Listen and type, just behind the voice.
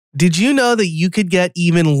Did you know that you could get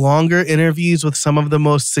even longer interviews with some of the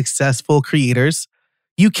most successful creators?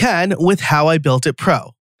 You can with How I Built It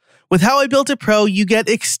Pro. With How I Built It Pro, you get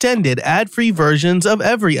extended ad-free versions of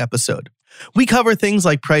every episode. We cover things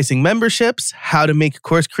like pricing memberships, how to make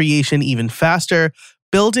course creation even faster,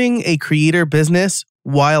 building a creator business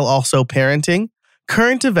while also parenting,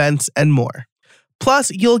 current events, and more.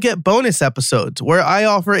 Plus, you'll get bonus episodes where I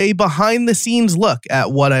offer a behind-the-scenes look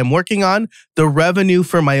at what I'm working on, the revenue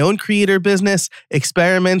for my own creator business,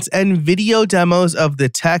 experiments, and video demos of the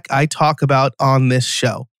tech I talk about on this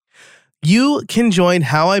show. You can join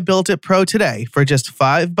How I Built It Pro today for just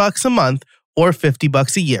 $5 a month or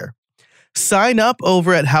 $50 a year. Sign up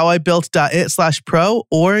over at howibuilt.it/pro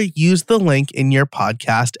or use the link in your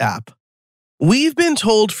podcast app. We've been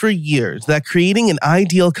told for years that creating an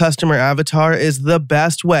ideal customer avatar is the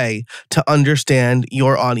best way to understand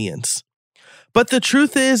your audience. But the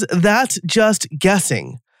truth is, that's just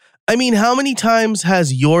guessing. I mean, how many times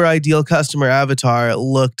has your ideal customer avatar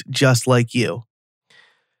looked just like you?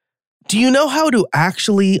 Do you know how to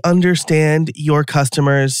actually understand your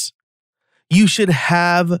customers? You should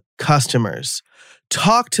have customers.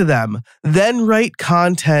 Talk to them, then write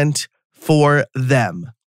content for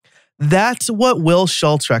them. That's what Will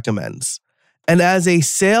Schultz recommends. And as a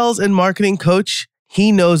sales and marketing coach,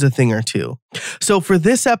 he knows a thing or two. So for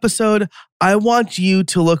this episode, I want you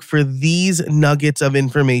to look for these nuggets of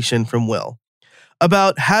information from Will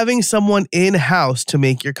about having someone in-house to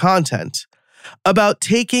make your content, about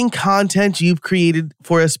taking content you've created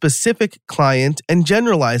for a specific client and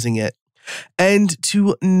generalizing it, and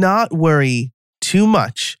to not worry too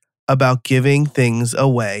much about giving things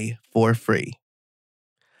away for free.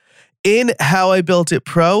 In How I Built It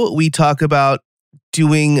Pro, we talk about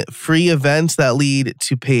doing free events that lead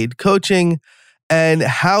to paid coaching and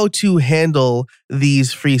how to handle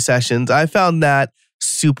these free sessions. I found that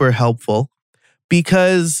super helpful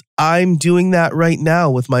because I'm doing that right now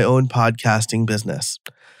with my own podcasting business.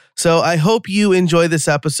 So I hope you enjoy this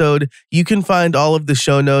episode. You can find all of the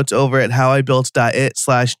show notes over at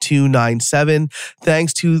howibuilt.it/297.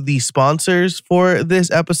 Thanks to the sponsors for this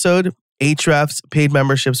episode, Ahrefs, Paid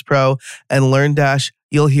Memberships Pro, and LearnDash.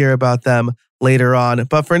 You'll hear about them later on.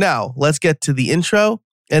 But for now, let's get to the intro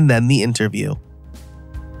and then the interview.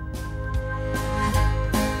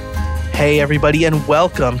 Hey everybody, and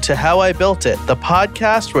welcome to How I Built It, the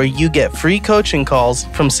podcast where you get free coaching calls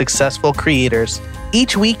from successful creators.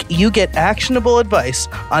 Each week, you get actionable advice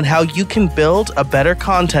on how you can build a better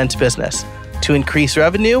content business to increase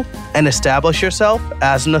revenue and establish yourself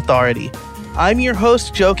as an authority. I'm your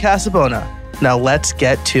host, Joe Casabona. Now let's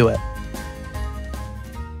get to it.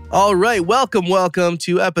 All right, welcome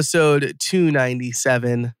to episode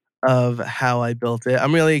 297 of How I Built It.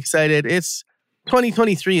 I'm really excited. It's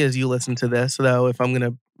 2023 as you listen to this, though, if I'm going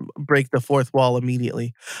to break the fourth wall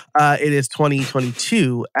immediately. It is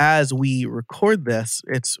 2022 as we record this.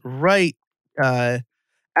 It's right at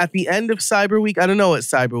the end of Cyber Week. I don't know what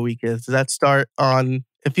Cyber Week is. Does that start on...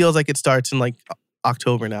 It feels like it starts in like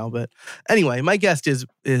October now, but anyway, my guest is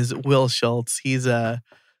Will Schultz. He's a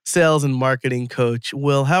sales and marketing coach.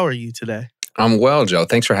 Will, how are you today? I'm well, Joe.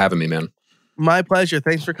 Thanks for having me, man. My pleasure.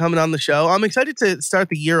 Thanks for coming on the show. I'm excited to start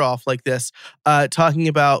the year off like this, talking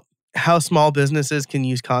about how small businesses can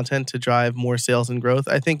use content to drive more sales and growth.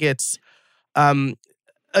 I think it's a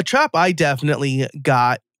trap I definitely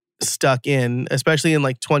got stuck in, especially in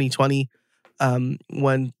like 2020.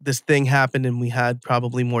 When this thing happened and we had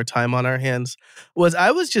probably more time on our hands, was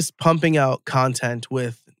I was just pumping out content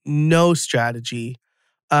with no strategy.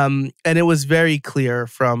 And it was very clear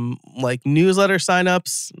from like newsletter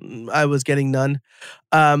signups, I was getting none,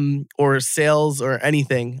 or sales or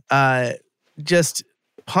anything. Just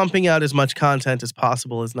pumping out as much content as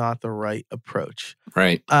possible is not the right approach.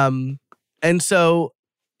 Right. And so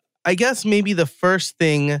I guess maybe the first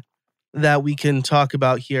thing that we can talk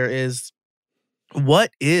about here is,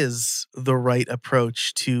 what is the right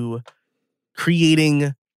approach to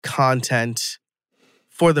creating content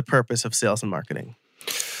for the purpose of sales and marketing?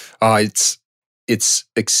 It's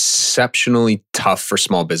exceptionally tough for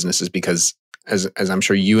small businesses because, as I'm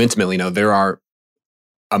sure you intimately know, there are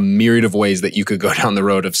a myriad of ways that you could go down the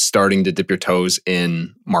road of starting to dip your toes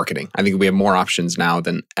in marketing. I think we have more options now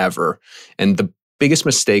than ever. And the biggest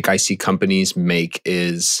mistake I see companies make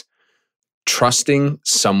is trusting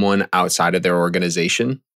someone outside of their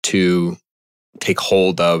organization to take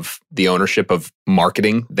hold of the ownership of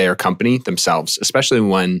marketing their company themselves, especially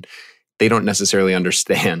when they don't necessarily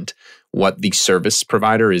understand what the service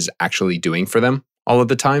provider is actually doing for them all of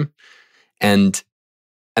the time. And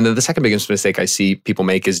then the second biggest mistake I see people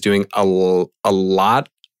make is doing a lot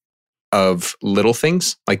of little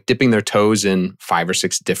things, like dipping their toes in 5 or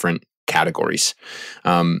 6 different categories.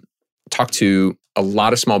 Talk to a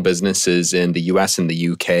lot of small businesses in the US and the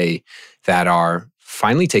UK that are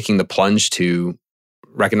finally taking the plunge to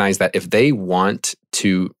recognize that if they want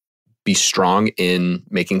to be strong in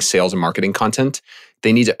making sales and marketing content,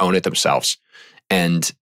 they need to own it themselves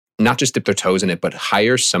and not just dip their toes in it, but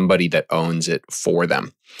hire somebody that owns it for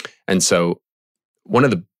them. And so one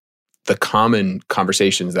of the common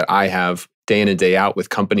conversations that I have day in and day out with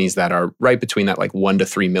companies that are right between that like $1 to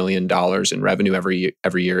 $3 million in revenue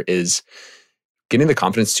every year is getting the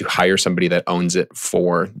confidence to hire somebody that owns it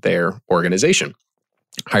for their organization,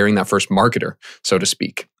 hiring that first marketer, so to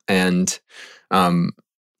speak. And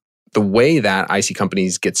the way that I see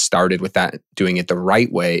companies get started with that, doing it the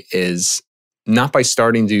right way, is not by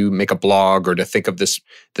starting to make a blog or to think of this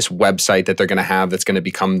website that they're going to have that's going to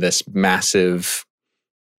become this massive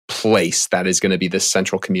place that is going to be this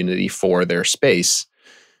central community for their space,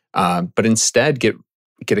 but instead get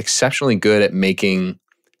exceptionally good at making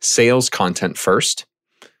sales content first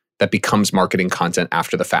that becomes marketing content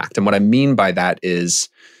after the fact. And what I mean by that is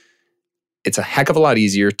it's a heck of a lot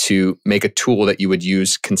easier to make a tool that you would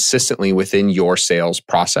use consistently within your sales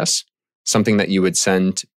process, something that you would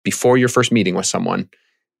send before your first meeting with someone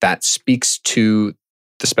that speaks to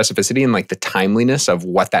the specificity and like the timeliness of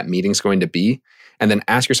what that meeting's going to be. And then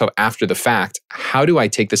ask yourself after the fact, how do I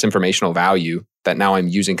take this informational value that now I'm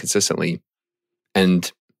using consistently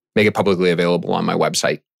and make it publicly available on my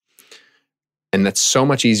website? And that's so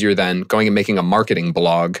much easier than going and making a marketing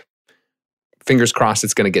blog. Fingers crossed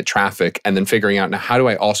it's going to get traffic, and then figuring out, now how do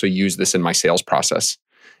I also use this in my sales process?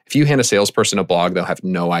 If you hand a salesperson a blog, they'll have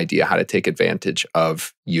no idea how to take advantage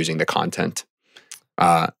of using the content.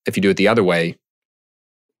 If you do it the other way,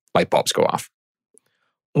 light bulbs go off.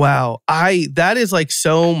 Wow. That is like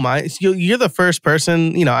so you're the first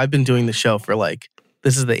person, I've been doing the show for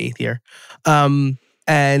this is the 8th year.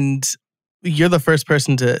 And you're the first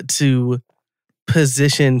person to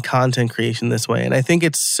position content creation this way. And I think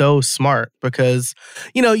it's so smart because,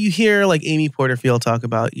 you hear like Amy Porterfield talk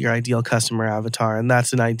about your ideal customer avatar. And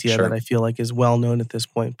that's an idea that I feel like is well known at this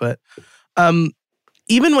point. But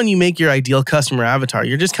even when you make your ideal customer avatar,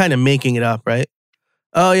 you're just kind of making it up, right?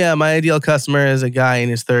 Oh yeah, my ideal customer is a guy in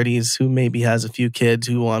his 30s who maybe has a few kids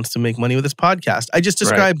who wants to make money with his podcast. I just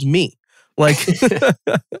described me. But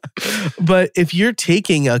if you're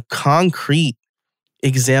taking a concrete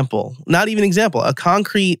example, not even example, a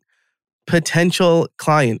concrete potential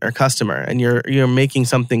client or customer, and you're making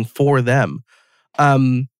something for them,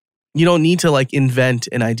 you don't need to invent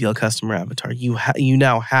an ideal customer avatar. You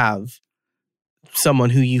now have someone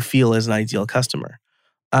who you feel is an ideal customer.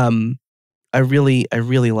 I really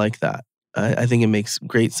like that. I think it makes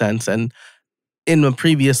great sense. And in a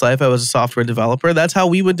previous life, I was a software developer. That's how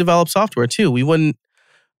we would develop software too. We wouldn't,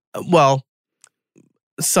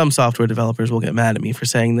 some software developers will get mad at me for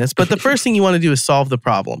saying this, but the first thing you want to do is solve the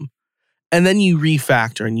problem. And then you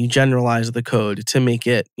refactor and you generalize the code to make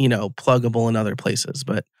it, pluggable in other places.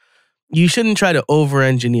 But you shouldn't try to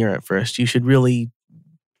over-engineer it first. You should really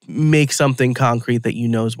make something concrete that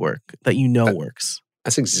works.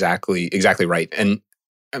 That's exactly right. And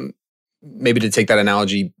maybe to take that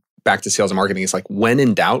analogy back to sales and marketing, it's like when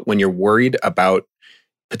in doubt, when you're worried about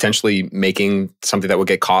potentially making something that would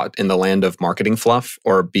get caught in the land of marketing fluff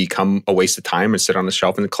or become a waste of time and sit on the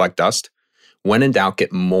shelf and collect dust, when in doubt,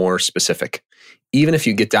 get more specific. Even if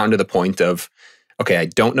you get down to the point of, okay, I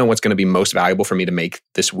don't know what's going to be most valuable for me to make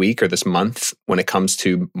this week or this month when it comes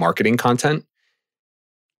to marketing content,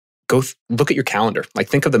 go look at your calendar.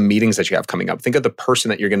 Think of the meetings that you have coming up. Think of the person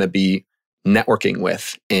that you're going to be networking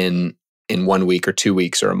with in 1 week or 2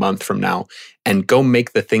 weeks or a month from now, and go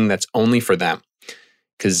make the thing that's only for them.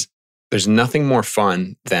 Because there's nothing more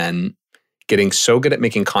fun than getting so good at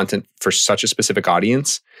making content for such a specific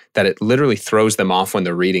audience that it literally throws them off when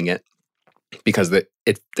they're reading it, because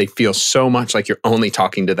they feel so much like you're only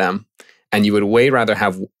talking to them. And you would way rather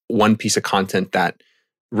have one piece of content that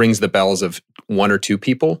rings the bells of 1 or 2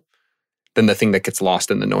 people than the thing that gets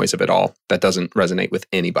lost in the noise of it all that doesn't resonate with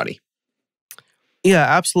anybody. Yeah,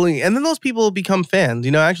 absolutely. And then those people become fans.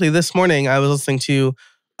 Actually this morning I was listening to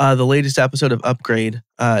the latest episode of Upgrade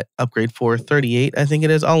 438, I think it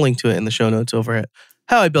is. I'll link to it in the show notes over at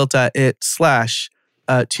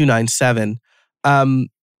howibuiltit/297.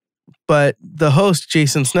 But the host,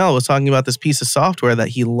 Jason Snell, was talking about this piece of software that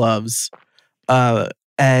he loves.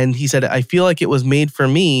 And he said, I feel like it was made for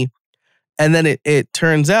me. And then it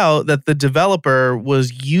turns out that the developer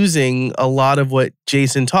was using a lot of what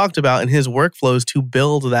Jason talked about in his workflows to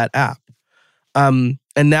build that app. And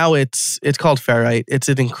now it's called Ferrite. It's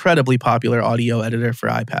an incredibly popular audio editor for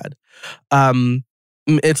iPad.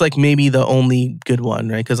 It's like maybe the only good one,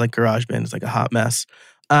 right? Because like GarageBand is like a hot mess.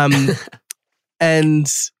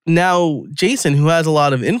 And now Jason, who has a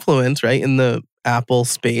lot of influence, right, in the Apple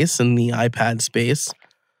space and the iPad space,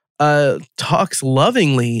 talks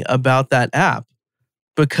lovingly about that app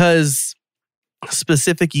because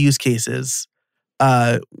specific use cases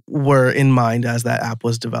were in mind as that app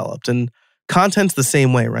was developed. And content's the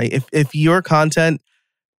same way, right? If your content,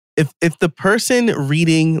 if the person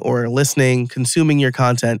reading or listening, consuming your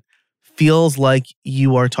content feels like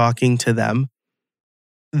you are talking to them,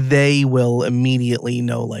 they will immediately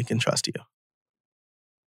know, like, and trust you.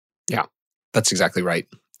 Yeah, that's exactly right.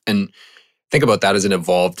 And think about that as an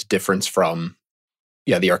evolved difference from,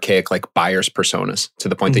 the archaic like buyer's personas to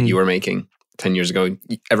the point that you were making 10 years ago.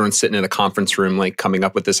 Everyone's sitting in a conference room, like coming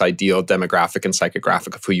up with this ideal demographic and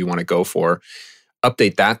psychographic of who you want to go for.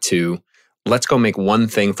 Update that to, let's go make one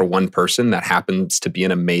thing for one person that happens to be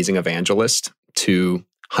an amazing evangelist to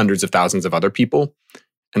hundreds of thousands of other people.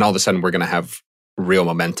 And all of a sudden we're going to have real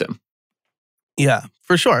momentum. Yeah,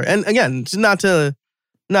 for sure. And again, not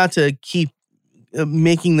to keep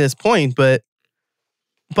making this point, but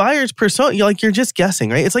buyer's persona, you're just guessing,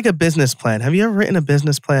 right? It's like a business plan. Have you ever written a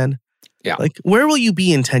business plan? Yeah. Like, where will you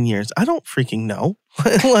be in 10 years? I don't freaking know.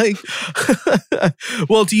 Like,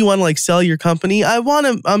 well, do you want to like sell your company? I want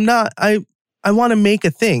to make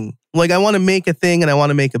a thing. Like, I want to make a thing and I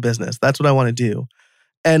want to make a business. That's what I want to do.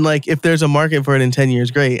 And like, if there's a market for it in 10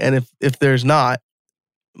 years, great. And if there's not,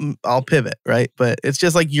 I'll pivot, right? But it's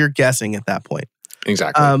just like you're guessing at that point.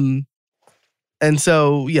 Exactly. And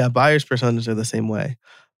so, yeah, buyer's personas are the same way.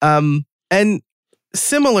 And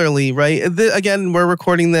similarly, right? Again, we're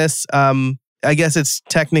recording this. I guess it's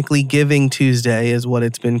technically Giving Tuesday is what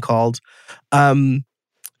it's been called. But,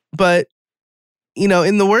 in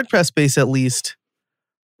the WordPress space, at least,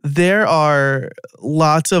 there are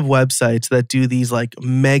lots of websites that do these like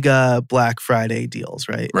mega Black Friday deals,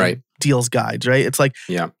 right? Right. Deals guides, right? It's like,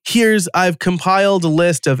 yeah, I've compiled a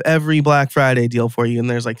list of every Black Friday deal for you. And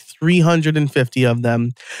there's like 350 of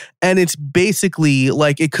them. And it's basically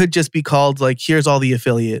like, it could just be called like, here's all the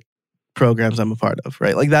affiliate programs I'm a part of,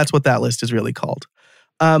 right? Like that's what that list is really called.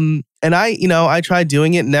 And I tried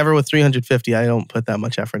doing it, never with 350. I don't put that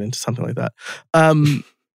much effort into something like that.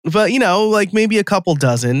 But like maybe a couple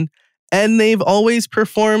dozen, and they've always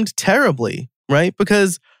performed terribly, right?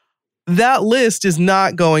 Because that list is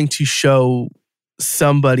not going to show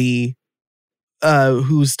somebody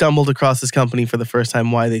who stumbled across this company for the first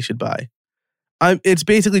time why they should buy. It's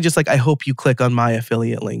basically just like, I hope you click on my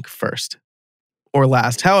affiliate link first or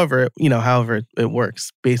last, however it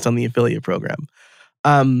works based on the affiliate program.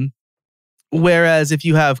 Whereas if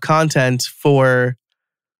you have content for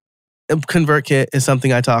ConvertKit is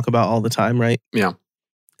something I talk about all the time, right? Yeah.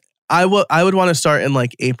 I would want to start in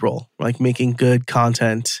like April, like making good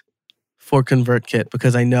content for ConvertKit,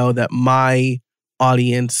 because I know that my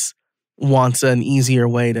audience wants an easier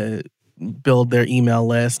way to build their email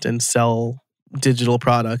list and sell digital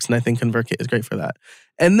products. And I think ConvertKit is great for that.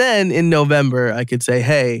 And then in November, I could say,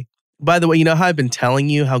 hey, by the way, you know how I've been telling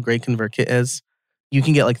you how great ConvertKit is? You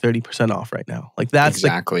can get like 30% off right now. Like that's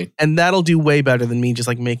exactly. And that'll do way better than me just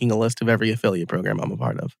like making a list of every affiliate program I'm a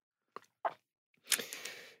part of.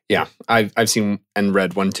 Yeah, I've seen and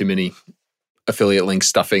read one too many affiliate link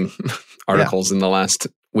stuffing articles in the last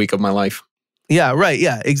week of my life. Yeah, right.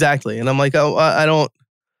 Yeah, exactly. And I'm like, oh,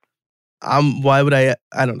 why would I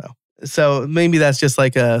don't know. So maybe that's just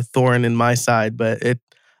like a thorn in my side, but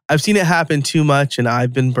I've seen it happen too much and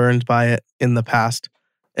I've been burned by it in the past.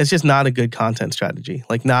 It's just not a good content strategy.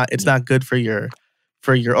 Like it's not good for your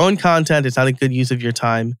own content. It's not a good use of your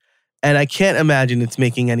time. And I can't imagine it's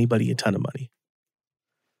making anybody a ton of money.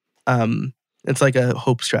 It's like a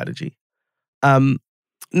hope strategy.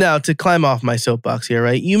 Now to climb off my soapbox here,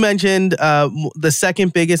 right? You mentioned the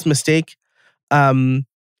second biggest mistake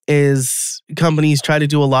is companies try to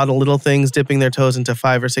do a lot of little things, dipping their toes into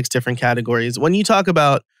 5 or 6 different categories. When you talk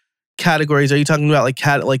about categories, are you talking about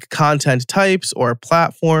like content types or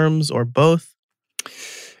platforms or both?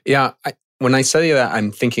 Yeah, when I say that,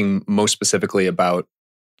 I'm thinking most specifically about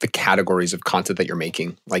the categories of content that you're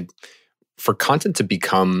making. Like for content to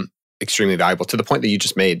become extremely valuable to the point that you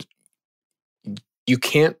just made, you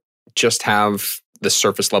can't just have the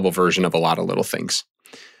surface level version of a lot of little things.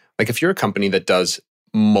 Like if you're a company that does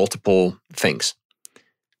multiple things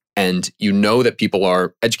and you know that people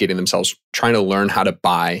are educating themselves, trying to learn how to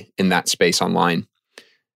buy in that space online,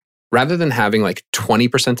 rather than having like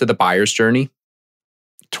 20% of the buyer's journey,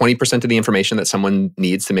 20% of the information that someone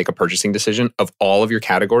needs to make a purchasing decision of all of your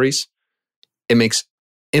categories, it makes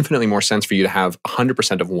infinitely more sense for you to have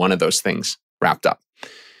 100% of one of those things wrapped up.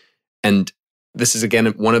 And this is, again,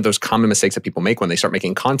 one of those common mistakes that people make when they start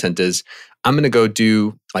making content is, I'm going to go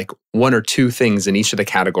do like one or two things in each of the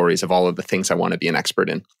categories of all of the things I want to be an expert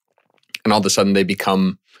in. And all of a sudden they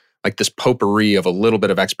become like this potpourri of a little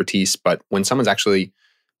bit of expertise. But when someone's actually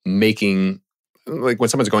when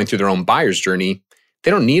someone's going through their own buyer's journey,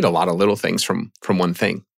 they don't need a lot of little things from one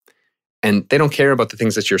thing. And they don't care about the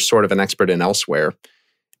things that you're sort of an expert in elsewhere.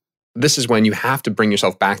 This is when you have to bring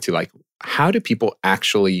yourself back to like, how do people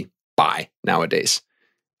actually buy nowadays?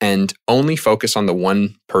 And only focus on the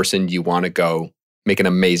one person you want to go make an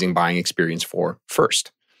amazing buying experience for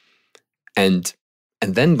first. And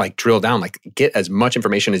then like drill down, like get as much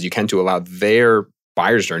information as you can to allow their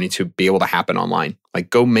buyer's journey to be able to happen online. Like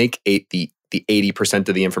go make the 80%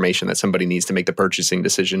 of the information that somebody needs to make the purchasing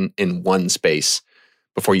decision in one space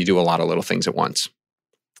before you do a lot of little things at once.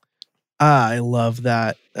 I love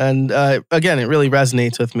that. And again, it really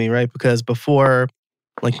resonates with me, right? Because before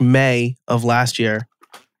like May of last year,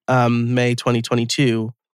 May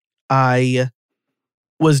 2022, I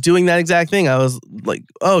was doing that exact thing. I was like,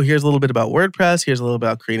 oh, here's a little bit about WordPress. Here's a little bit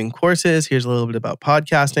about creating courses. Here's a little bit about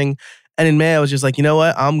podcasting. And in May, I was just like, you know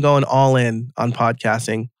what? I'm going all in on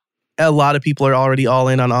podcasting. A lot of people are already all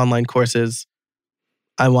in on online courses.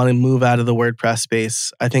 I want to move out of the WordPress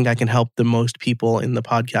space. I think I can help the most people in the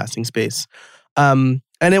podcasting space. And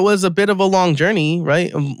it was a bit of a long journey,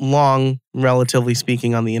 right? Long, relatively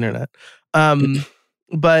speaking, on the internet.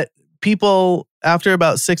 But people, after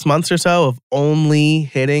about 6 months or so of only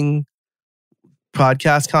hitting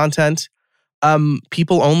podcast content,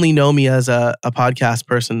 people only know me as a podcast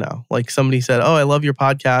person now. Like somebody said, oh, I love your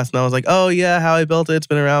podcast. And I was like, oh yeah, How I Built It. It's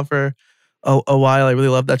been around for a while. I really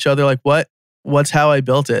love that show. They're like, what's How I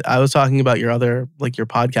Built It? I was talking about your other, like your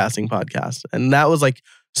podcasting podcast. And that was like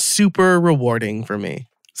super rewarding for me.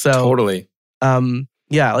 So totally.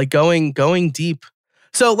 Yeah, like going deep.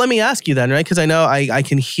 So let me ask you then, right? Because I know I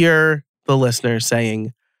can hear the listeners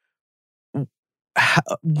saying,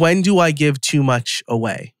 when do I give too much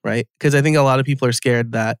away, right? Because I think a lot of people are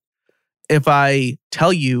scared that if I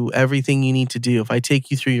tell you everything you need to do, if I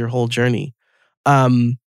take you through your whole journey,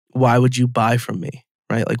 why would you buy from me,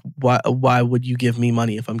 right? Like, why would you give me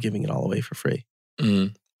money if I'm giving it all away for free?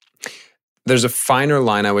 Mm. There's a finer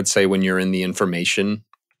line, I would say, when you're in the information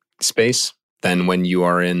space than when you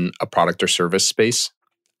are in a product or service space.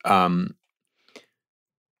 But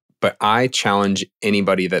I challenge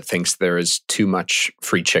anybody that thinks there is too much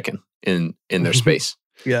free chicken in their space.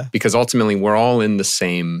 Yeah. Because ultimately, we're all in the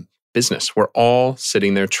same business. We're all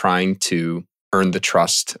sitting there trying to earn the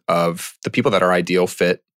trust of the people that are ideal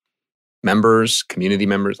fit members, community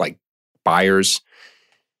members, like buyers.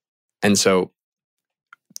 And so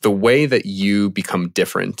the way that you become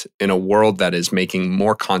different in a world that is making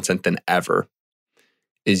more content than ever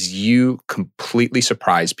is you completely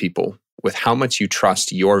surprise people with how much you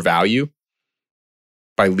trust your value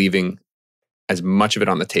by leaving as much of it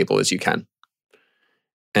on the table as you can.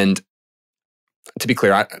 And to be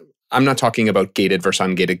clear, I'm not talking about gated versus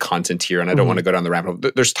ungated content here, and I don't want to go down the rabbit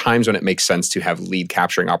hole. There's times when it makes sense to have lead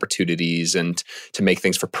capturing opportunities and to make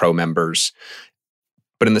things for pro members.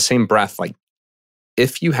 But in the same breath, like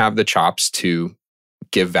if you have the chops to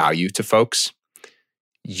give value to folks,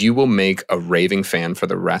 you will make a raving fan for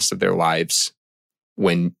the rest of their lives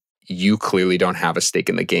when you clearly don't have a stake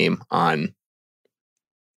in the game on,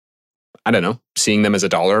 I don't know, seeing them as a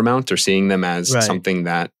dollar amount or seeing them as something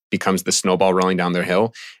that becomes the snowball rolling down their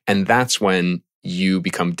hill. And that's when you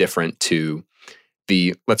become different to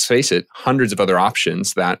the, let's face it, hundreds of other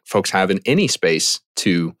options that folks have in any space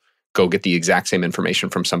to go get the exact same information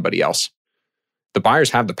from somebody else. The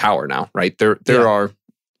buyers have the power now, right? There are,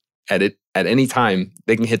 at any time,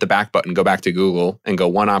 they can hit the back button, go back to Google and go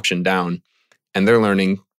one option down, and they're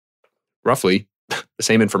learning roughly the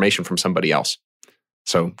same information from somebody else.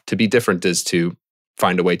 So to be different is to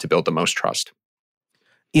find a way to build the most trust.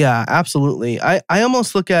 Yeah, absolutely. I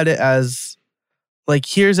almost look at it as like,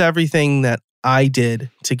 here's everything that I did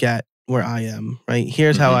to get where I am, right?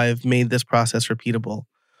 Here's how I've made this process repeatable.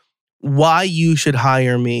 Why you should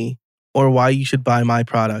hire me or why you should buy my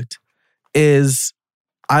product is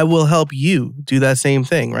I will help you do that same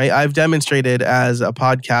thing, right? I've demonstrated as a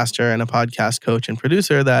podcaster and a podcast coach and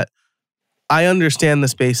producer that I understand the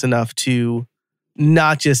space enough to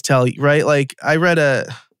not just tell you, right? Like I read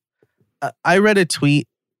a tweet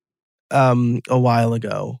a while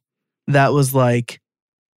ago that was like,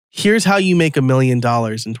 here's how you make $1 million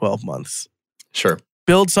in 12 months. Sure.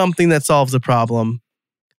 Build something that solves a problem,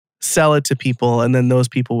 sell it to people, and then those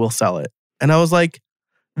people will sell it. And I was like,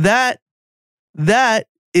 that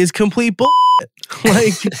is complete bullshit.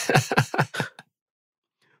 Like,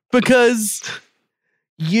 because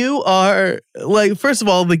You are like, first of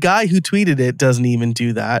all, the guy who tweeted it doesn't even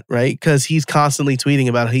do that, right? Because he's constantly tweeting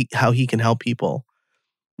about how he can help people.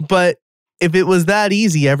 But if it was that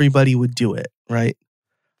easy, everybody would do it, right?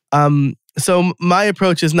 So my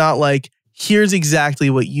approach is not like, here's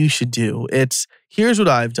exactly what you should do. It's, here's what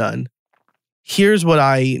I've done. Here's what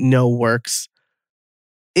I know works.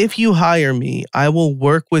 If you hire me, I will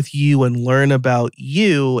work with you and learn about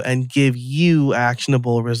you and give you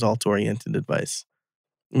actionable, result-oriented advice.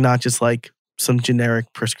 Not just like some generic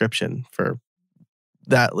prescription for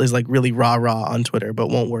that is like really rah-rah on Twitter, but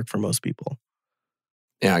won't work for most people.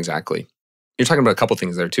 Yeah, exactly. You're talking about a couple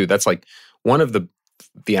things there too. That's like one of the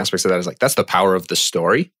aspects of that is like, that's the power of the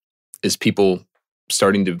story, is people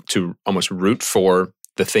starting to almost root for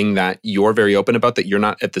the thing that you're very open about, that you're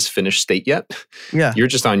not at this finished state yet. Yeah. You're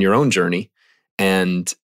just on your own journey,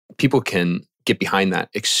 and people can get behind that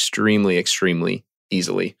extremely, extremely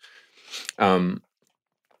easily.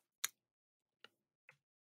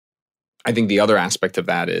 I think the other aspect of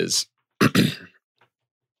that is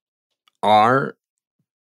our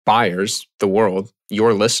buyers, the world,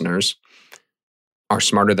 your listeners, are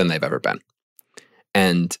smarter than they've ever been.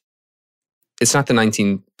 And it's not the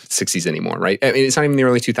 1960s anymore, right? I mean, it's not even the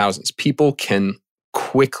early 2000s. People can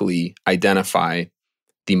quickly identify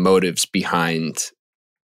the motives behind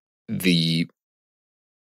the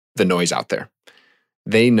noise out there.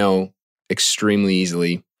 They know extremely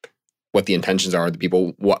easily what the intentions are of the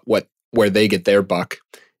people, where they get their buck.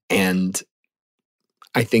 And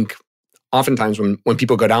I think oftentimes when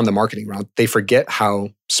people go down the marketing route, they forget how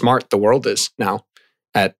smart the world is now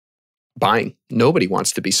at buying. Nobody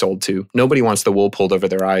wants to be sold to. Nobody wants the wool pulled over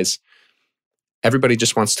their eyes. Everybody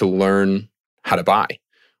just wants to learn how to buy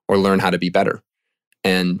or learn how to be better.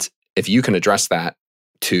 And if you can address that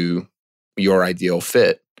to your ideal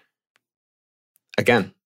fit,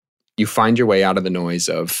 again, you find your way out of the noise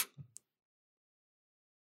of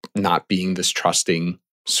not being this trusting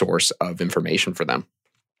source of information for them.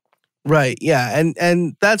 Right. Yeah.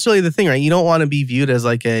 And that's really the thing, right? You don't want to be viewed as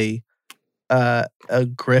like a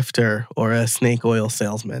grifter or a snake oil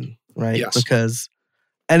salesman, right? Yes.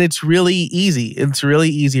 And it's really easy. It's really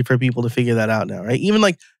easy for people to figure that out now, right? Even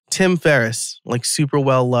like Tim Ferriss, like super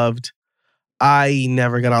well loved. I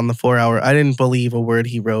never got on the 4 hour. I didn't believe a word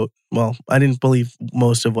he wrote. Well, I didn't believe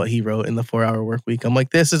most of what he wrote in the 4 hour work week. I'm like,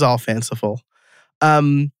 this is all fanciful.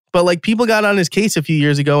 But like people got on his case a few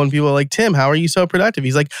years ago and people were like, Tim, how are you so productive?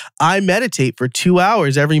 He's like, I meditate for 2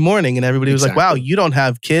 hours every morning. And everybody was like, wow, you don't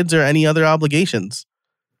have kids or any other obligations,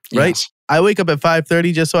 right? Yes. I wake up at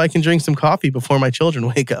 5:30 just so I can drink some coffee before my children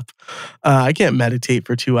wake up. I can't meditate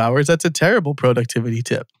for 2 hours. That's a terrible productivity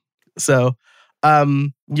tip. So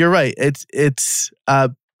you're right. It's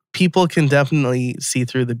people can definitely see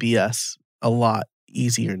through the BS a lot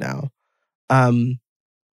easier now.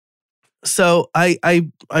 So I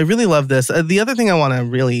really love this. The other thing I want to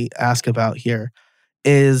really ask about here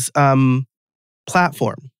is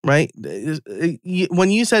platform, right?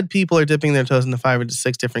 When you said people are dipping their toes into 5 or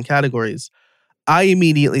 6 different categories, I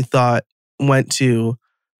immediately went to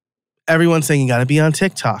everyone saying you got to be on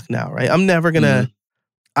TikTok now, right? I'm never going to,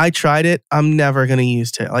 I tried it. I'm never going to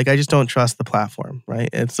use TikTok. Like, I just don't trust the platform, right?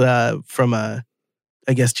 It's from a,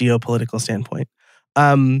 I guess, geopolitical standpoint.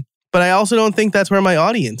 But I also don't think that's where my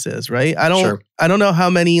audience is, right? I don't know how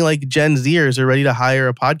many like Gen Zers are ready to hire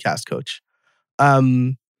a podcast coach.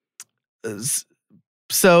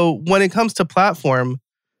 So when it comes to platform,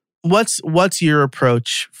 what's your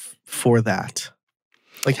approach for that?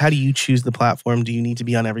 Like, how do you choose the platform? Do you need to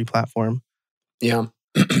be on every platform? Yeah.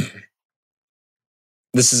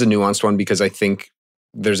 This is a nuanced one because I think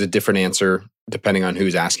there's a different answer depending on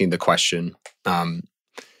who's asking the question. But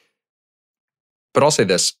I'll say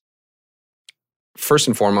this. First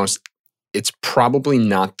and foremost, it's probably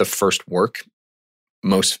not the first work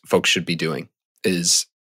most folks should be doing, is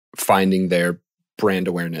finding their brand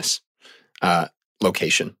awareness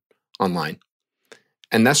location online.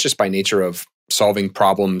 And that's just by nature of solving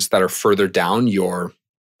problems that are further down your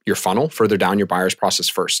funnel, further down your buyer's process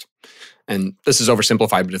first. And this is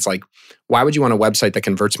oversimplified, but it's like, why would you want a website that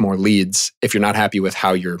converts more leads if you're not happy with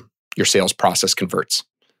how your sales process converts?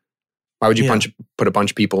 Why would you put a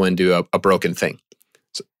bunch of people into a broken thing?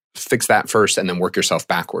 So fix that first and then work yourself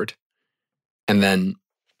backward. And then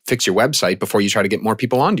fix your website before you try to get more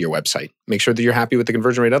people onto your website. Make sure that you're happy with the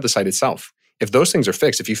conversion rate of the site itself. If those things are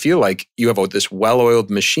fixed, if you feel like you have this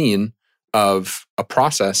well-oiled machine of a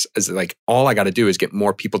process, as like, all I got to do is get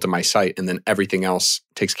more people to my site and then everything else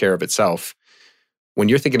takes care of itself. When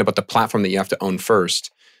you're thinking about the platform that you have to own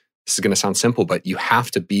first, this is going to sound simple, but you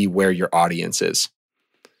have to be where your audience is.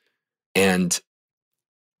 And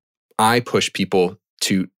I push people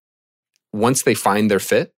to, once they find their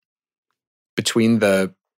fit between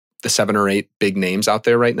the 7 or 8 big names out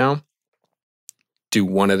there right now, do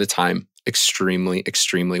one at a time extremely,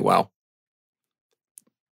 extremely well.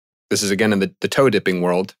 This is again in the toe dipping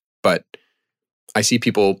world, but I see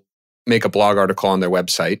people make a blog article on their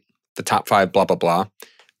website, the top 5 blah, blah, blah,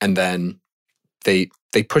 and then they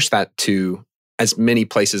push that to as many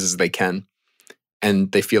places as they can,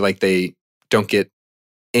 and they feel like they don't get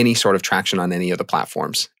any sort of traction on any of the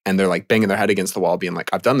platforms. And they're like banging their head against the wall being like,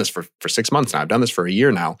 I've done this for 6 months now. I've done this for a year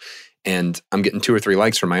now. And I'm getting 2 or 3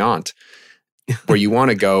 likes from my aunt. Where you want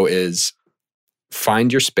to go is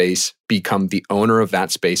find your space, become the owner of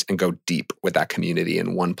that space, and go deep with that community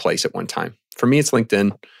in one place at one time. For me, it's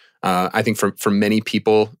LinkedIn. I think for many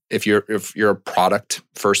people, if you're a product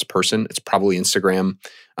first person, it's probably Instagram.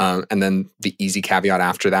 And then the easy caveat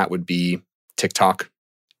after that would be TikTok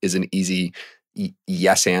is an easy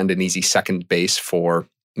yes and an easy second base for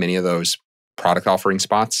many of those product offering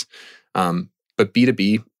spots. But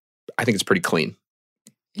B2B, I think it's pretty clean.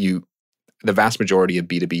 The vast majority of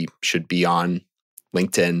B2B should be on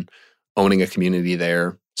LinkedIn, owning a community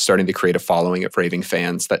there, starting to create a following of raving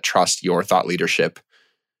fans that trust your thought leadership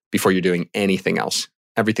before you're doing anything else.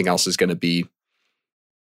 Everything else is going to be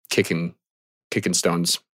kicking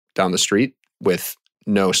stones down the street with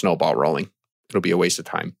no snowball rolling. It'll be a waste of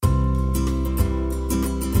time.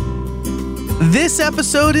 This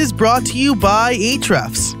episode is brought to you by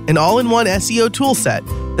Ahrefs, an all-in-one SEO toolset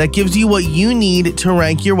that gives you what you need to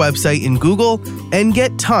rank your website in Google and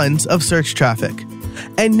get tons of search traffic.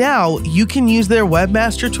 And now you can use their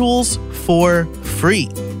webmaster tools for free.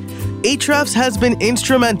 Ahrefs has been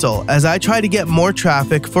instrumental as I try to get more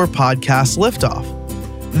traffic for Podcast Liftoff.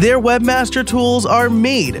 Their webmaster tools are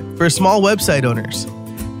made for small website owners.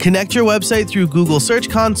 Connect your website through Google Search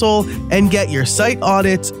Console and get your site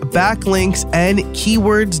audits, backlinks, and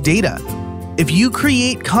keywords data. If you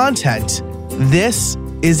create content, this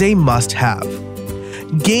is a must-have.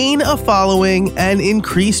 Gain a following and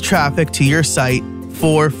increase traffic to your site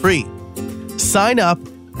for free. Sign up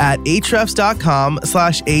at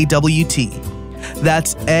ahrefs.com/AWT.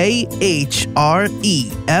 That's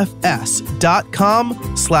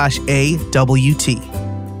ahrefs.com/AWT.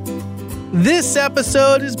 This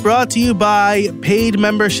episode is brought to you by Paid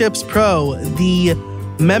Memberships Pro, the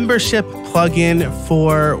membership plugin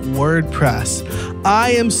for WordPress.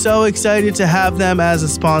 I am so excited to have them as a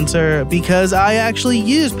sponsor because I actually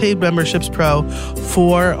use Paid Memberships Pro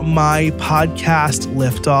for my Podcast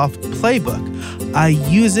Liftoff playbook. I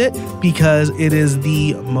use it because it is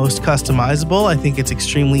the most customizable. I think it's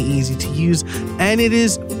extremely easy to use, and it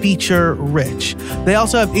is feature rich. They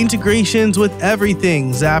also have integrations with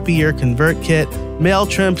everything: Zapier, ConvertKit,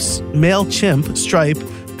 MailChimp, Stripe,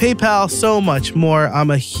 PayPal, so much more.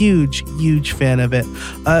 I'm a huge fan of it.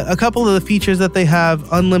 A couple of the features that they have: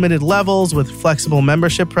 unlimited levels with flexible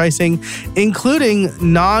membership pricing, including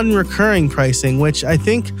non-recurring pricing, which I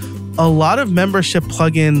think a lot of membership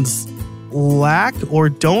plugins lack or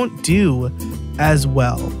don't do as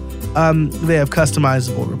well. They have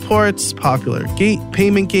customizable reports, popular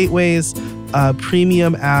payment gateways,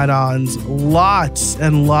 premium add-ons, lots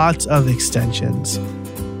and lots of extensions.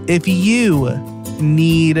 If you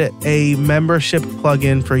need a membership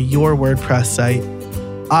plugin for your WordPress site,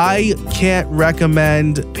 I can't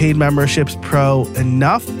recommend Paid Memberships Pro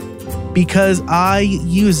enough because I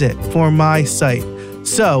use it for my site.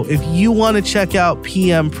 So if you want to check out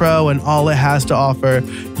PM Pro and all it has to offer,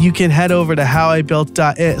 you can head over to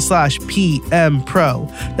howibuilt.it/PM Pro.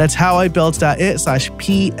 That's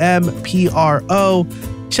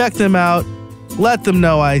howibuilt.it/PMPRO. Check them out. Let them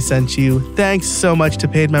know I sent you. Thanks so much to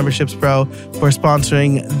Paid Memberships Pro for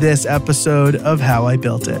sponsoring this episode of How I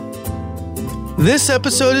Built It. This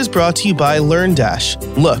episode is brought to you by LearnDash.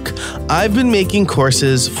 Look, I've been making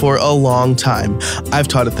courses for a long time. I've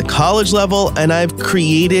taught at the college level, and I've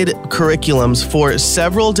created curriculums for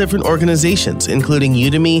several different organizations, including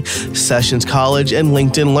Udemy, Sessions College, and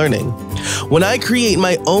LinkedIn Learning. When I create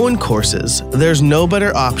my own courses, there's no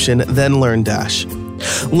better option than LearnDash.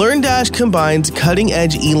 LearnDash combines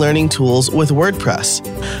cutting-edge e-learning tools with WordPress.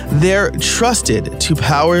 They're trusted to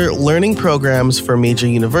power learning programs for major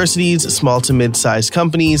universities, small to mid-sized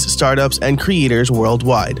companies, startups, and creators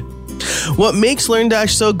worldwide. What makes LearnDash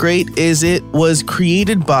so great is it was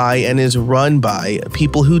created by and is run by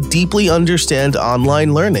people who deeply understand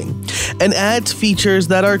online learning and adds features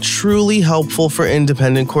that are truly helpful for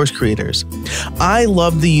independent course creators. I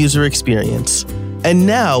love the user experience. And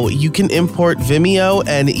now you can import Vimeo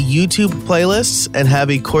and YouTube playlists and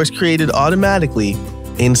have a course created automatically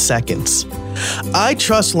in seconds. I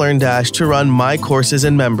trust LearnDash to run my courses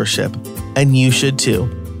and membership. and you should too.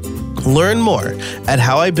 Learn more at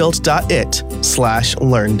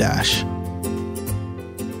howibuilt.it/learn dash.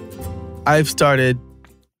 I've started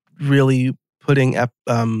really putting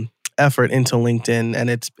effort into LinkedIn, and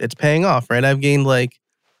it's paying off, right? I've gained like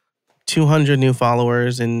 200 new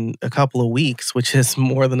followers in a couple of weeks, which is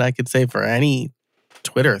more than I could say for any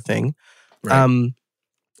Twitter thing. Right.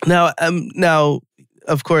 Now,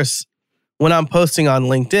 of course, when I'm posting on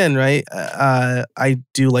LinkedIn, right, I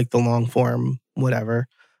do like the long form, whatever,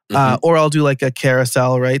 or I'll do like a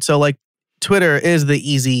carousel, right? So like Twitter is the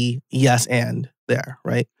easy yes and there,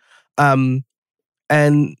 right? And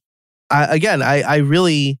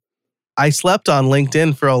I slept on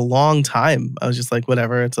LinkedIn for a long time. I was just like,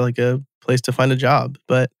 whatever, it's like a place to find a job,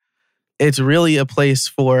 but it's really a place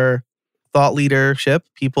for thought leadership,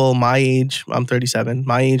 people my age, I'm 37,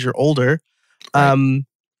 my age or older, Right.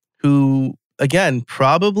 who, again,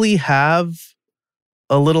 probably have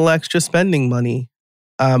a little extra spending money,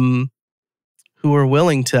 who are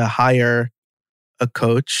willing to hire a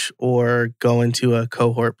coach or go into a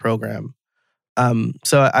cohort program.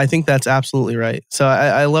 So I think that's absolutely right. So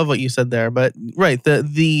I love what you said there. But right,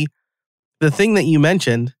 the thing that you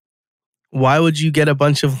mentioned, why would you get a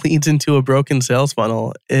bunch of leads into a broken sales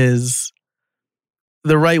funnel, is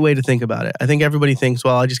the right way to think about it. I think everybody thinks,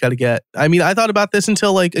 well, I just got to get, I mean, I thought about this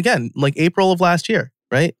until like April of last year,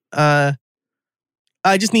 right? I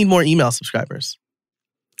just need more email subscribers.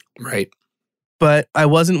 Right. But I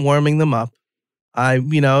wasn't warming them up.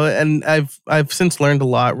 And I've since learned a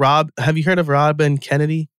lot. Rob, have you heard of Rob and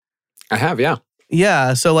Kennedy? I have, yeah.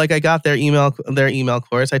 Yeah, so like I got their email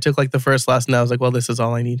course. I took like the first lesson. I was like, well, this is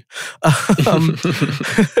all I need.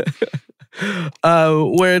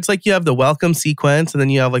 Where it's like you have the welcome sequence, and then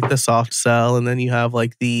you have like the soft sell, and then you have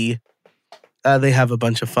like the they have a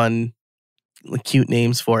bunch of fun, like, cute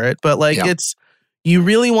names for it. But like it's, you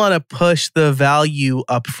really want to push the value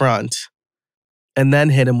up front, and then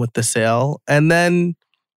hit them with the sale, and then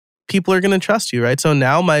people are going to trust you, right? So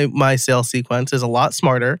now my sales sequence is a lot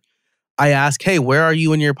smarter. I ask, hey, where are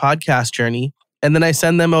you in your podcast journey? And then I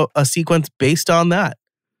send them a sequence based on that,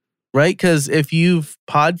 right? Because if you've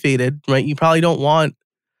pod faded, right, you probably don't want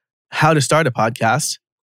how to start a podcast.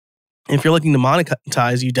 If you're looking to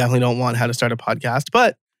monetize, you definitely don't want how to start a podcast.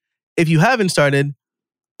 But if you haven't started,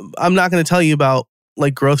 I'm not going to tell you about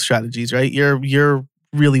like growth strategies, right? You're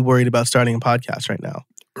really worried about starting a podcast right now.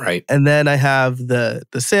 Right. And then I have the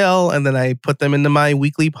sale, and then I put them into my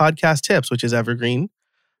weekly podcast tips, which is evergreen.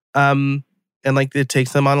 And like it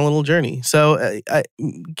takes them on a little journey. So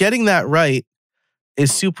getting that right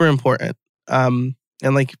is super important. And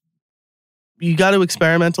like you got to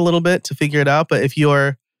experiment a little bit to figure it out. But if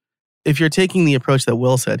you're taking the approach that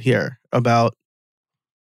Will said here about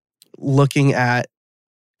looking at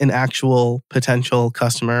an actual potential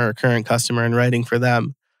customer or current customer and writing for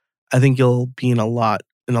them, I think you'll be in a lot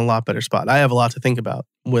better spot. I have a lot to think about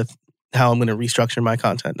with how I'm going to restructure my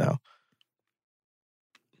content now.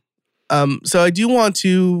 So I do want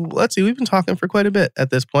to, let's see, we've been talking for quite a bit at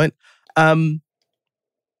this point. I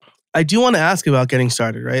do want to ask about getting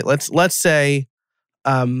started, right? Let's say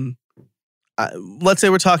we're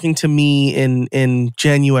talking to me in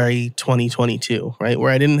January 2022, right?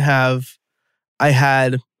 Where I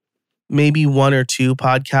had maybe one or two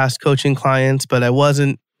podcast coaching clients, but I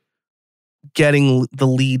wasn't getting the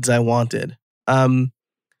leads I wanted.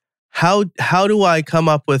 How do I come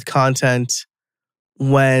up with content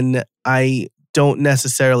when I don't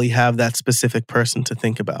necessarily have that specific person to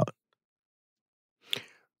think about?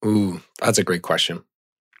 Ooh, that's a great question.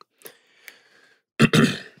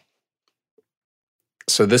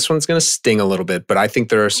 So this one's going to sting a little bit, but I think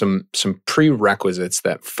there are some prerequisites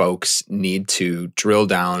that folks need to drill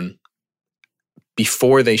down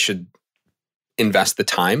before they should invest the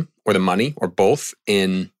time or the money or both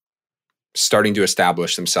in starting to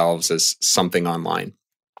establish themselves as something online.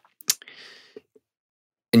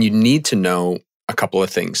 And you need to know a couple of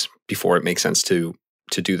things before it makes sense to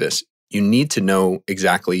do this. You need to know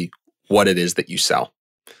exactly what it is that you sell.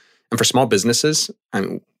 And for small businesses, I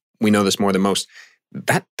mean, we know this more than most,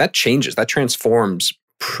 that changes, that transforms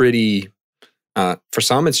pretty, for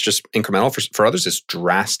some it's just incremental, for others it's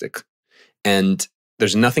drastic. And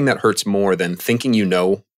there's nothing that hurts more than thinking you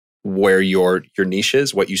know where your niche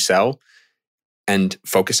is, what you sell, and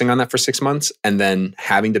focusing on that for 6 months, and then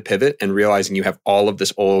having to pivot and realizing you have all of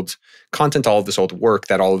this old content, all of this old work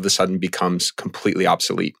that all of a sudden becomes completely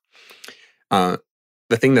obsolete.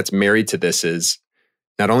 The thing that's married to this is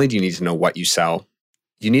not only do you need to know what you sell,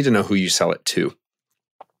 you need to know who you sell it to.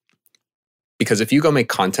 Because if you go make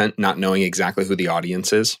content not knowing exactly who the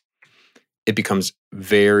audience is, it becomes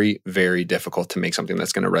very, very difficult to make something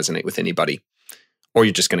that's going to resonate with anybody, or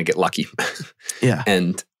you're just going to get lucky. Yeah.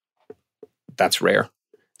 And that's rare.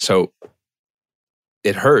 So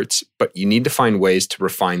it hurts, but you need to find ways to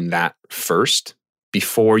refine that first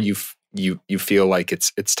before you feel like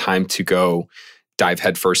it's time to go dive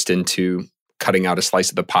headfirst into cutting out a slice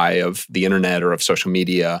of the pie of the internet or of social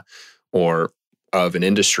media or of an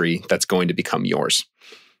industry that's going to become yours.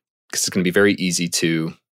 Because it's going to be very easy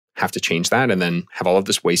to have to change that and then have all of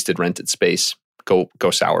this wasted rented space go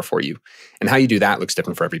sour for you. And how you do that looks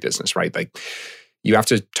different for every business, right? Like you have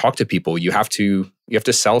to talk to people. You have to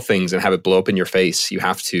sell things and have it blow up in your face. You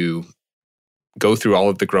have to go through all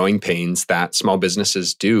of the growing pains that small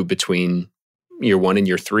businesses do between year 1 and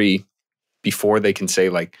year 3 before they can say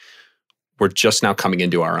like, we're just now coming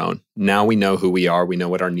into our own. Now we know who we are. We know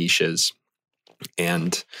what our niche is.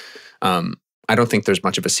 And I don't think there's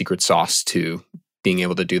much of a secret sauce to being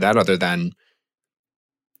able to do that other than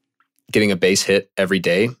getting a base hit every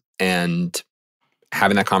day and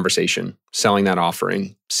having that conversation, selling that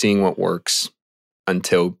offering, seeing what works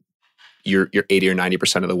until you're 80 or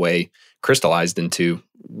 90% of the way crystallized into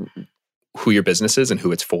who your business is and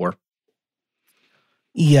who it's for.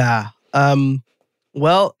 Yeah.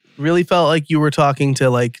 Well, really felt like you were talking to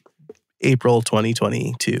like April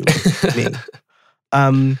 2022 me.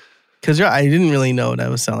 Because I didn't really know what I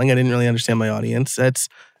was selling. I didn't really understand my audience. And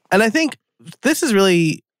I think this is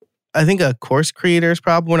really, a course creator's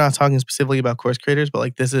problem. We're not talking specifically about course creators, but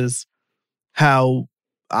like this is how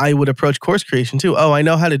I would approach course creation too. Oh, I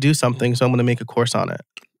know how to do something, so I'm going to make a course on it.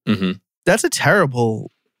 Mm-hmm. That's a terrible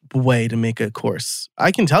way to make a course.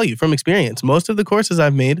 I can tell you from experience, most of the courses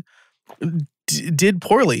I've made did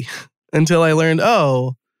poorly until I learned,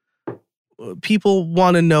 people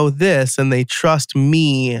want to know this and they trust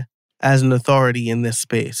me as an authority in this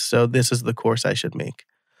space. So this is the course I should make.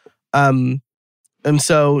 And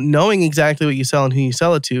so knowing exactly what you sell and who you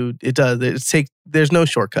sell it to, there's no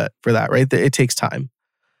shortcut for that, right? It takes time.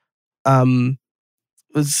 Some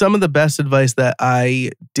of the best advice that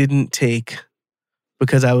I didn't take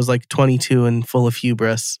because I was like 22 and full of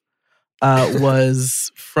hubris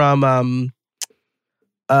was from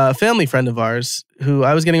a family friend of ours who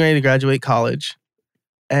I was getting ready to graduate college.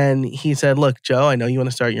 And he said, look, Joe, I know you want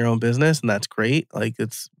to start your own business and that's great. Like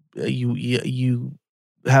it's, you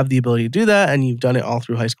have the ability to do that and you've done it all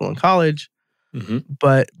through high school and college. Mm-hmm.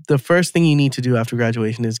 But the first thing you need to do after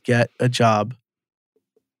graduation is get a job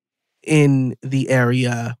in the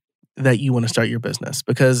area that you want to start your business,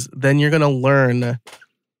 because then you're going to learn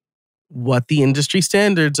what the industry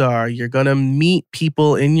standards are. You're going to meet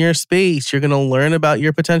people in your space. You're going to learn about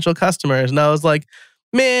your potential customers. And I was like,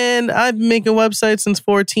 man, I've been making websites since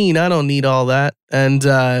 14. I don't need all that. And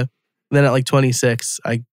then at like 26,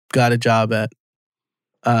 I got a job at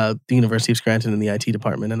the University of Scranton in the IT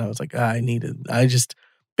department. And I was like, I just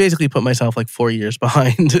basically put myself like 4 years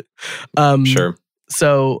behind. Sure.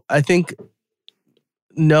 So I think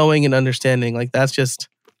knowing and understanding, like that's just,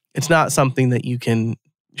 it's not something that you can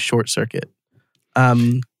short circuit.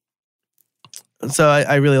 So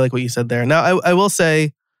I really like what you said there. Now, I will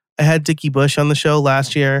say, I had Dickie Bush on the show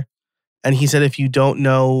last year, and he said if you don't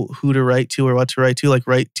know who to write to or what to write to, like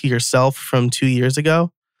write to yourself from 2 years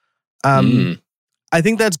ago. I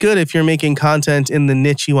think that's good if you're making content in the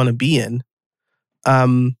niche you want to be in,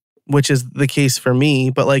 which is the case for me.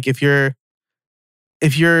 But like if you're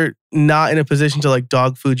not in a position to like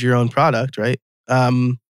dog food your own product, right?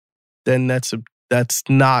 Then that's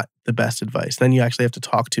not the best advice. Then you actually have to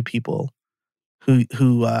talk to people who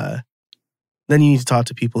then you need to talk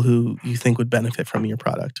to people who you think would benefit from your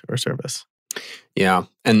product or service. Yeah.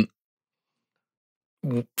 And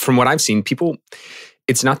from what I've seen, people,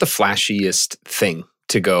 it's not the flashiest thing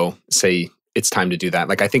to go say, it's time to do that.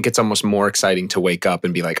 Like, I think it's almost more exciting to wake up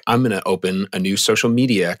and be like, I'm going to open a new social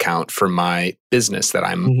media account for my business that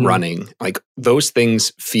I'm running. Like, those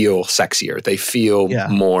things feel sexier. They feel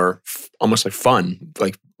more almost like fun,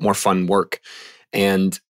 like more fun work.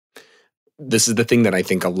 And this is the thing that I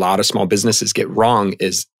think a lot of small businesses get wrong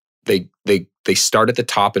is they start at the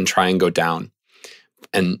top and try and go down.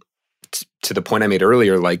 And to the point I made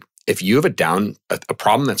earlier, like if you have a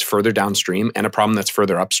problem that's further downstream and a problem that's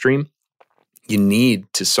further upstream, you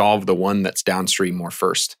need to solve the one that's downstream more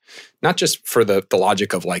first. Not just for the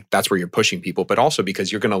logic of like, that's where you're pushing people, but also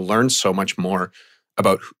because you're going to learn so much more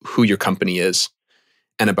about who your company is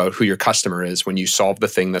and about who your customer is when you solve the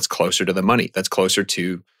thing that's closer to the money, that's closer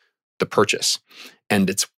to the purchase. And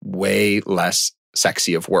it's way less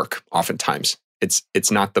sexy of work oftentimes.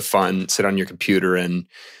 It's not the fun, sit on your computer and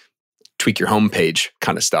tweak your homepage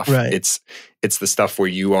kind of stuff. Right. It's the stuff where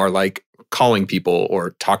you are like calling people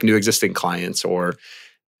or talking to existing clients or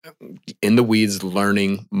in the weeds,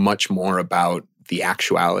 learning much more about the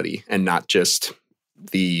actuality and not just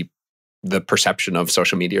the perception of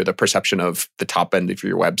social media or the perception of the top end of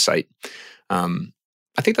your website.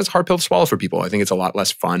 I think that's a hard pill to swallow for people. I think it's a lot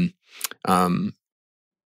less fun.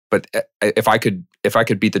 But if I could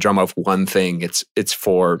beat the drum of one thing, it's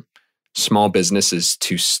for small businesses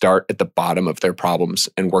to start at the bottom of their problems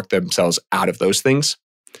and work themselves out of those things.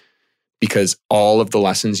 Because all of the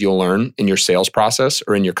lessons you'll learn in your sales process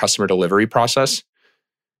or in your customer delivery process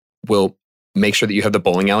will make sure that you have the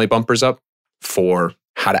bowling alley bumpers up for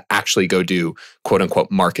how to actually go do quote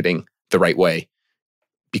unquote marketing the right way.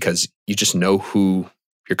 Because you just know who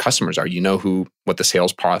your customers are. You know what the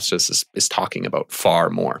sales process is talking about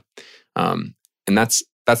far more. And that's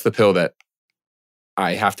the pill that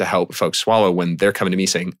I have to help folks swallow when they're coming to me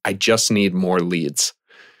saying, I just need more leads.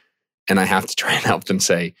 And I have to try and help them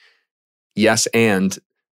say, yes, and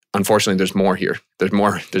unfortunately, there's more here. There's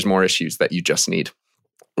more issues that you just need.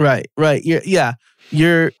 Right.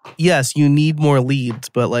 Yes, you need more leads,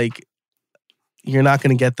 but like you're not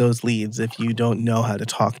going to get those leads if you don't know how to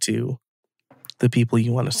talk to the people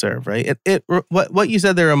you want to serve, right? What you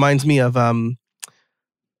said there reminds me of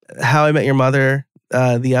How I Met Your Mother,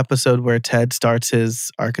 the episode where Ted starts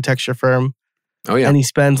his architecture firm. Oh yeah. And he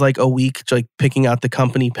spends like a week like picking out the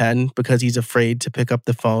company pen because he's afraid to pick up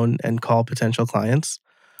the phone and call potential clients.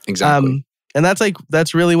 Exactly. And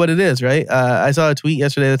that's really what it is, right? I saw a tweet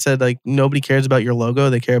yesterday that said like nobody cares about your logo;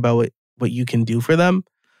 they care about what you can do for them.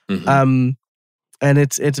 Mm-hmm. And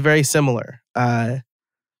it's very similar.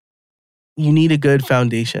 You need a good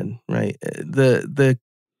foundation, right? The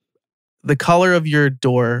color of your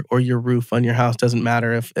door or your roof on your house doesn't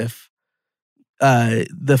matter if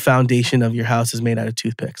the foundation of your house is made out of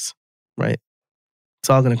toothpicks, right? It's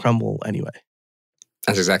all going to crumble anyway.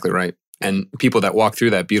 That's exactly right. And people that walk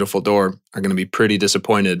through that beautiful door are going to be pretty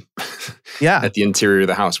disappointed at the interior of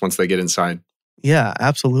the house once they get inside. Yeah,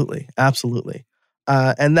 absolutely. Absolutely.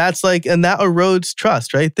 And that erodes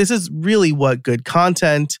trust, right? This is really what good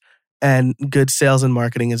content and good sales and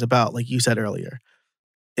marketing is about, like you said earlier.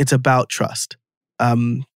 It's about trust.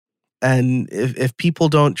 And if people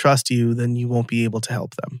don't trust you, then you won't be able to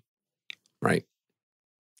help them. Right.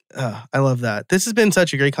 I love that. This has been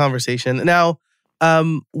such a great conversation. Now,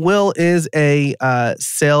 Will is a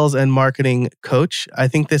sales and marketing coach. I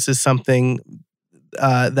think this is something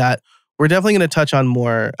that we're definitely going to touch on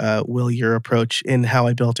more, Will, your approach in How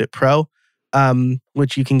I Built It Pro,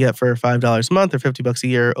 which you can get for $5 a month or $50 a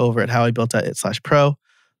year over at howibuiltit.pro.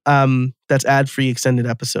 That's ad-free extended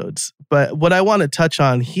episodes. But what I want to touch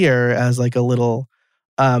on here as like a little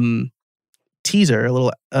teaser, a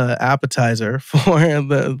little appetizer for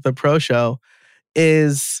the pro show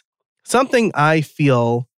is something I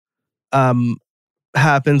feel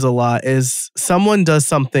happens a lot is someone does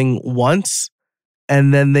something once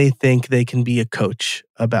and then they think they can be a coach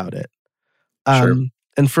about it. Sure.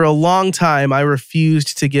 And for a long time, I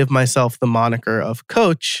refused to give myself the moniker of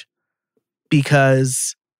coach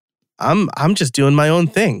because I'm just doing my own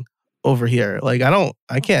thing over here. Like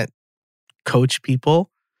I can't coach people.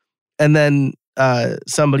 And then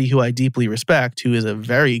somebody who I deeply respect, who is a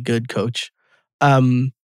very good coach,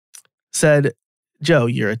 said, Joe,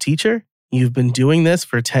 you're a teacher. You've been doing this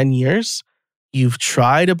for 10 years. You've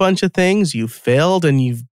tried a bunch of things. You've failed and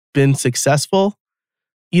you've been successful.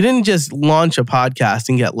 You didn't just launch a podcast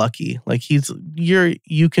and get lucky. Like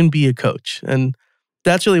you can be a coach. And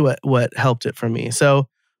that's really what helped it for me. So,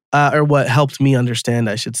 or what helped me understand,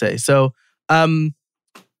 I should say. So,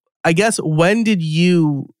 I guess when did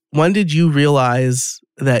you realize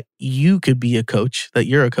that you could be a coach, that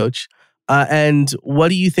you're a coach? And what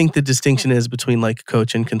do you think the distinction is between like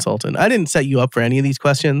coach and consultant? I didn't set you up for any of these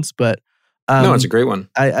questions, but no, it's a great one.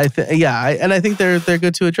 I think they're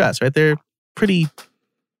good to address, right? They're pretty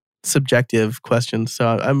subjective questions, so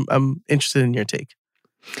I'm interested in your take.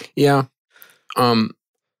 Yeah, I'm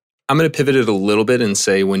going to pivot it a little bit and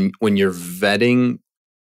say when you're vetting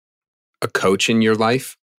a coach in your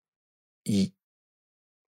life, you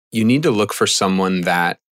need to look for someone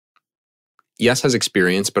that, yes, has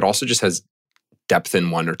experience, but also just has depth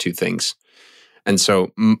in one or two things. And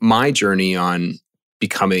so my journey on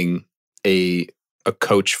becoming a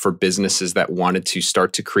coach for businesses that wanted to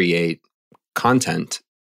start to create content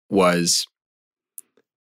was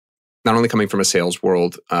not only coming from a sales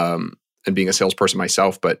world and being a salesperson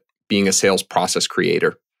myself, but being a sales process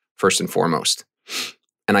creator first and foremost.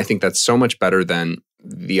 And I think that's so much better than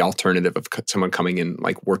the alternative of someone coming in,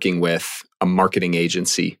 like working with a marketing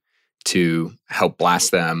agency to help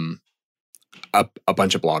blast them a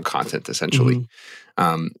bunch of blog content essentially.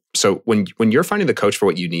 So when you're finding the coach for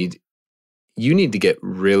what you need to get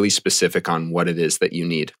really specific on what it is that you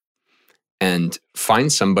need, and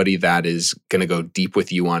find somebody that is going to go deep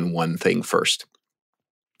with you on one thing first.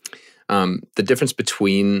 The difference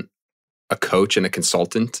between a coach and a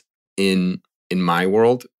consultant in my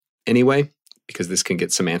world anyway, because this can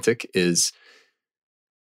get semantic, is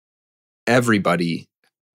everybody,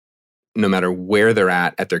 no matter where they're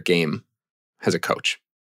at their game, has a coach.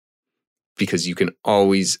 Because you can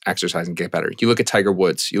always exercise and get better. You look at Tiger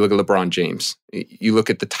Woods, you look at LeBron James, you look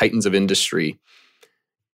at the titans of industry,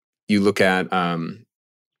 you look at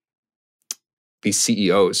these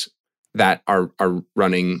CEOs that are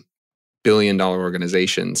running billion-dollar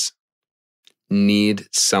organizations, need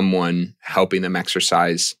someone helping them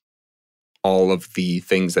exercise all of the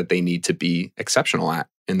things that they need to be exceptional at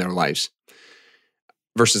in their lives.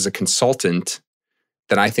 Versus a consultant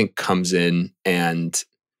that I think comes in and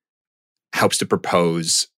helps to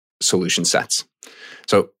propose solution sets.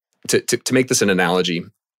 So to make this an analogy,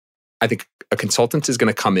 I think a consultant is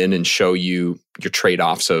going to come in and show you your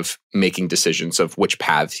trade-offs of making decisions of which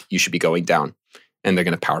path you should be going down. And they're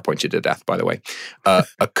going to PowerPoint you to death, by the way. A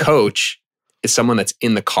coach is someone that's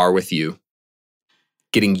in the car with you,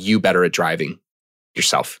 getting you better at driving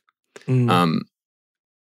yourself. And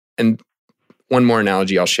one more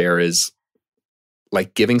analogy I'll share is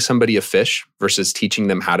like giving somebody a fish versus teaching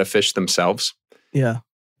them how to fish themselves. Yeah.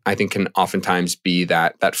 I think can oftentimes be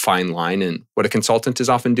that fine line. And what a consultant is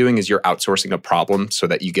often doing is you're outsourcing a problem so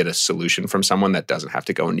that you get a solution from someone that doesn't have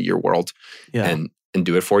to go into your world and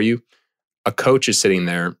do it for you. A coach is sitting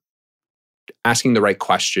there asking the right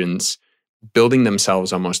questions, building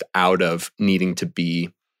themselves almost out of needing to be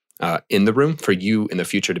in the room for you in the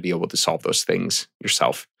future to be able to solve those things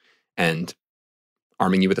yourself, and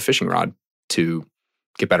arming you with a fishing rod to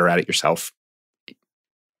get better at it yourself.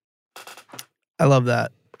 I love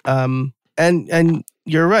that. And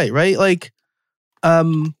you're right? Like,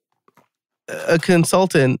 a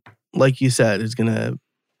consultant, like you said, is going to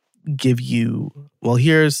give you, well,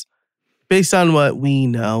 here's, based on what we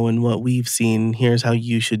know and what we've seen, here's how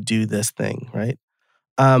you should do this thing, right?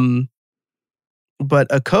 But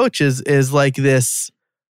a coach is like this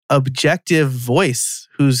objective voice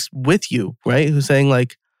who's with you, right? Who's saying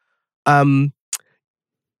like, I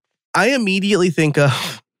immediately think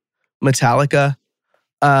of Metallica.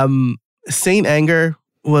 Saint Anger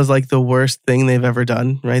was like the worst thing they've ever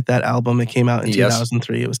done, right? That album, it came out in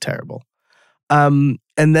 2003. It was terrible. And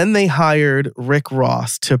then they hired Rick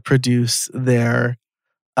Ross to produce their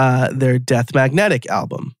Death Magnetic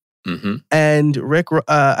album. Mm-hmm. And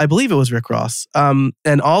I believe it was Rick Ross.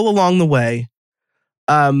 And all along the way,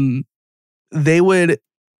 they would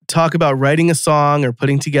talk about writing a song or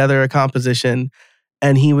putting together a composition,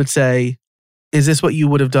 and he would say, "Is this what you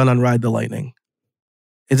would have done on Ride the Lightning?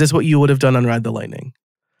 Is this what you would have done on Ride the Lightning?"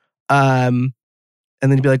 And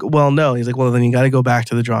then he'd be like, "Well, no." He's like, "Well, then you got to go back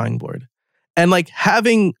to the drawing board." And like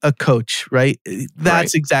having a coach, right?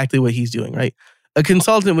 That's exactly what he's doing, right? A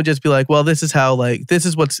consultant would just be like, "Well, this is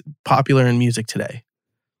what's popular in music today."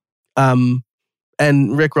 And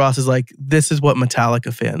Rick Ross is like, "This is what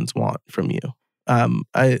Metallica fans want from you."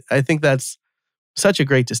 I think that's such a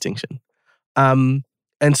great distinction.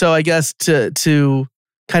 And so I guess to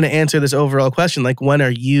kind of answer this overall question, like, when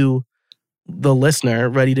are you, the listener,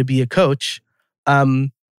 ready to be a coach?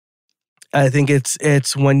 I think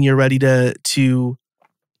it's when you're ready to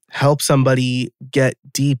help somebody get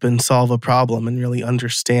deep and solve a problem and really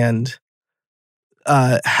understand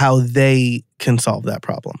how they can solve that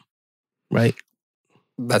problem, right?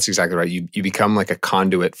 That's exactly right. You become like a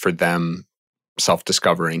conduit for them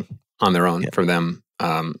self-discovering on their own, for them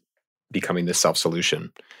becoming this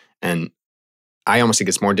self-solution. And I almost think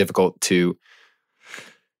it's more difficult to,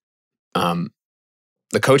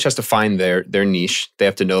 the coach has to find their niche. They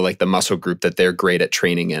have to know like the muscle group that they're great at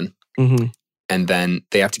training in. Mm-hmm. And then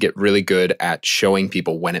they have to get really good at showing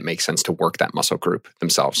people when it makes sense to work that muscle group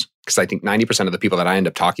themselves. Because I think 90% of the people that I end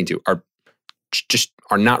up talking to are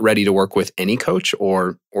not ready to work with any coach,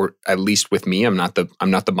 or at least with me. I'm not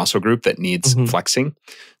the muscle group that needs flexing,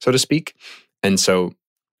 so to speak. And so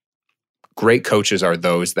great coaches are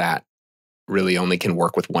those that really only can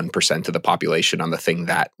work with 1% of the population on the thing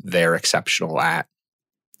that they're exceptional at.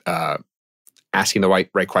 Asking the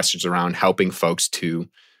right questions around helping folks to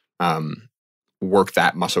work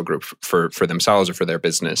that muscle group for themselves or for their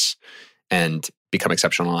business and become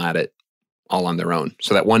exceptional at it all on their own.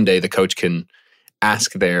 So that one day the coach can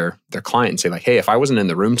ask their client and say like, "Hey, if I wasn't in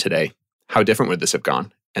the room today, how different would this have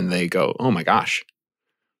gone?" And they go, "Oh my gosh,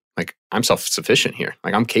 like I'm self-sufficient here.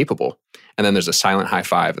 Like I'm capable. And then there's a silent high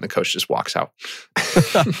five and the coach just walks out.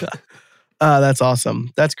 That's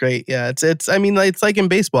awesome. That's great. Yeah. It's like in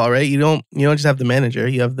baseball, right? You don't just have the manager.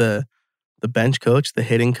 You have the bench coach, the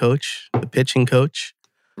hitting coach, the pitching coach.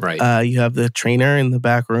 Right. You have the trainer in the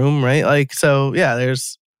back room, right? Like, so yeah,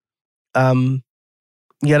 there's, you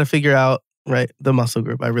got to figure out, right, the muscle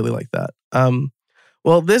group. I really like that.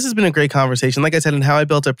 Well, this has been a great conversation. Like I said, in How I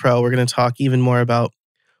Built It Pro, we're going to talk even more about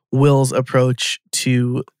Will's approach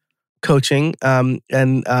to coaching and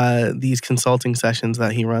these consulting sessions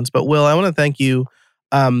that he runs. But Will, I want to thank you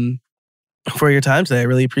for your time today. I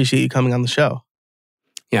really appreciate you coming on the show.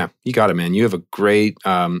 Yeah, you got it, man. You have a great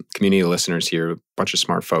community of listeners here, a bunch of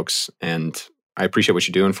smart folks, and I appreciate what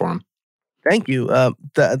you're doing for them. Thank you.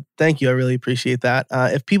 Thank you. I really appreciate that.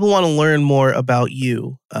 If people want to learn more about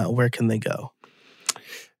you, where can they go?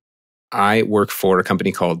 I work for a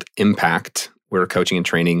company called Impact. We're a coaching and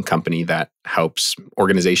training company that helps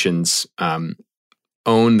organizations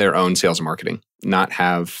own their own sales and marketing, not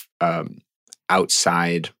have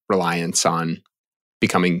outside reliance on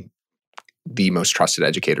becoming the most trusted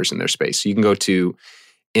educators in their space. So you can go to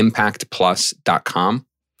impactplus.com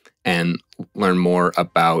and learn more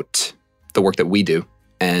about the work that we do.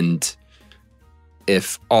 And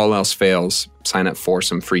if all else fails, sign up for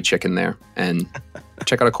some free chicken there and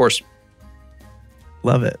check out a course.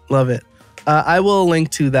 Love it. Love it. I will link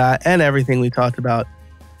to that and everything we talked about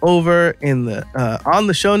over in the on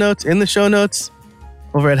the show notes,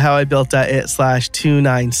 over at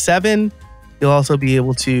howibuilt.it/297. You'll also be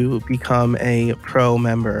able to become a pro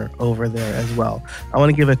member over there as well. I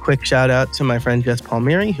want to give a quick shout out to my friend Jess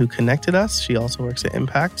Palmieri, who connected us. She also works at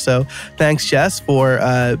Impact. So thanks, Jess, for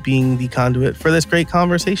being the conduit for this great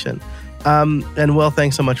conversation. And Will,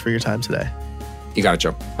 thanks so much for your time today. You got it,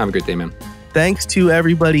 Joe. Have a great day, man. Thanks to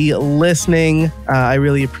everybody listening. I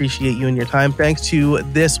really appreciate you and your time. Thanks to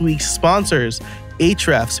this week's sponsors,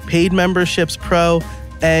 Ahrefs, Paid Memberships Pro,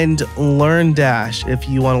 and LearnDash. If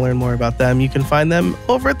you want to learn more about them, you can find them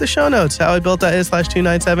over at the show notes,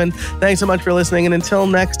 howibuilt.it/297. Thanks so much for listening. And until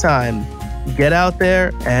next time, get out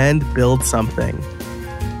there and build something.